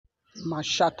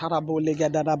Mashatarabo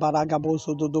legada baraga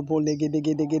boso dodobo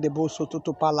legede boso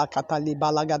toto pala katali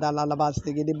balagada lalabas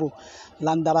legedebo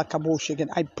landara kabo shegen.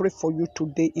 I pray for you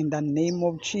today in the name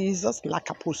of Jesus.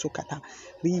 Lakaposo kata.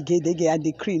 I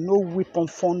decree no weapon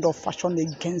formed or fashioned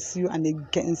against you and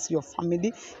against your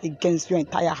family, against your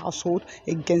entire household,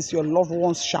 against your loved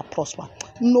ones shall prosper.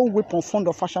 No weapon formed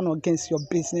or fashioned against your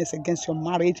business, against your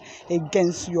marriage,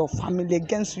 against your family,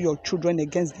 against your children,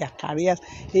 against their careers.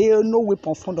 No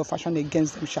weapon formed or fashioned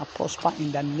against them shall prosper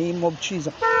in the name of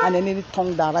Jesus. And any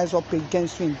tongue that rise up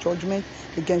against you in judgment,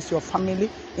 against your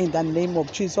family, in the name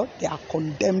of Jesus, they are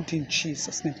condemned in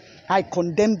Jesus' name. I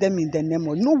condemn them in the name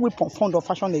of no weapon formed or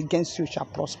fashioned against you shall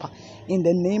prosper in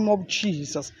the name of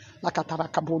Jesus. I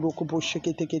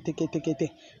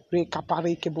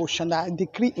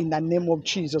decree in the name of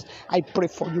Jesus. I pray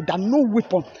for you that no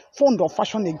weapon formed or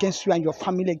fashioned against you and your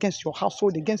family, against your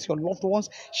household, against your loved ones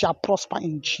shall prosper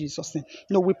in Jesus' name.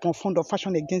 No weapon formed or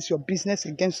fashioned against your business,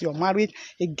 against your marriage,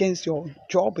 against your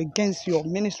job, against your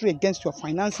ministry, against your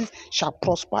finances shall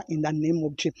prosper in the name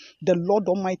of Jesus. The Lord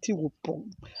Almighty will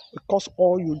cause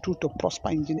all you do to prosper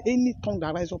in Jesus. Any tongue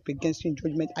that rises up against you in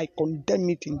judgment, I condemn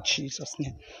it in Jesus'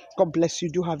 name. God bless you.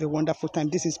 Do have a wonderful time.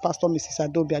 This is Pastor Mrs.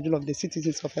 Adobe Adul of the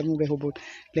Citizens of Heaven, Rehoboth,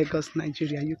 Lagos,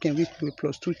 Nigeria. You can reach me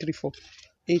 +234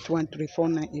 813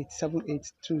 498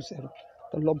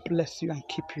 The Lord bless you and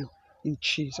keep you in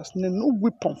Jesus' name. No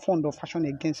weapon formed or fashioned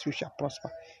against you shall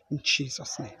prosper in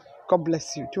Jesus' name. God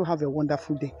bless you. Do have a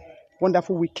wonderful day,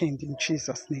 wonderful weekend in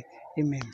Jesus' name. Amen.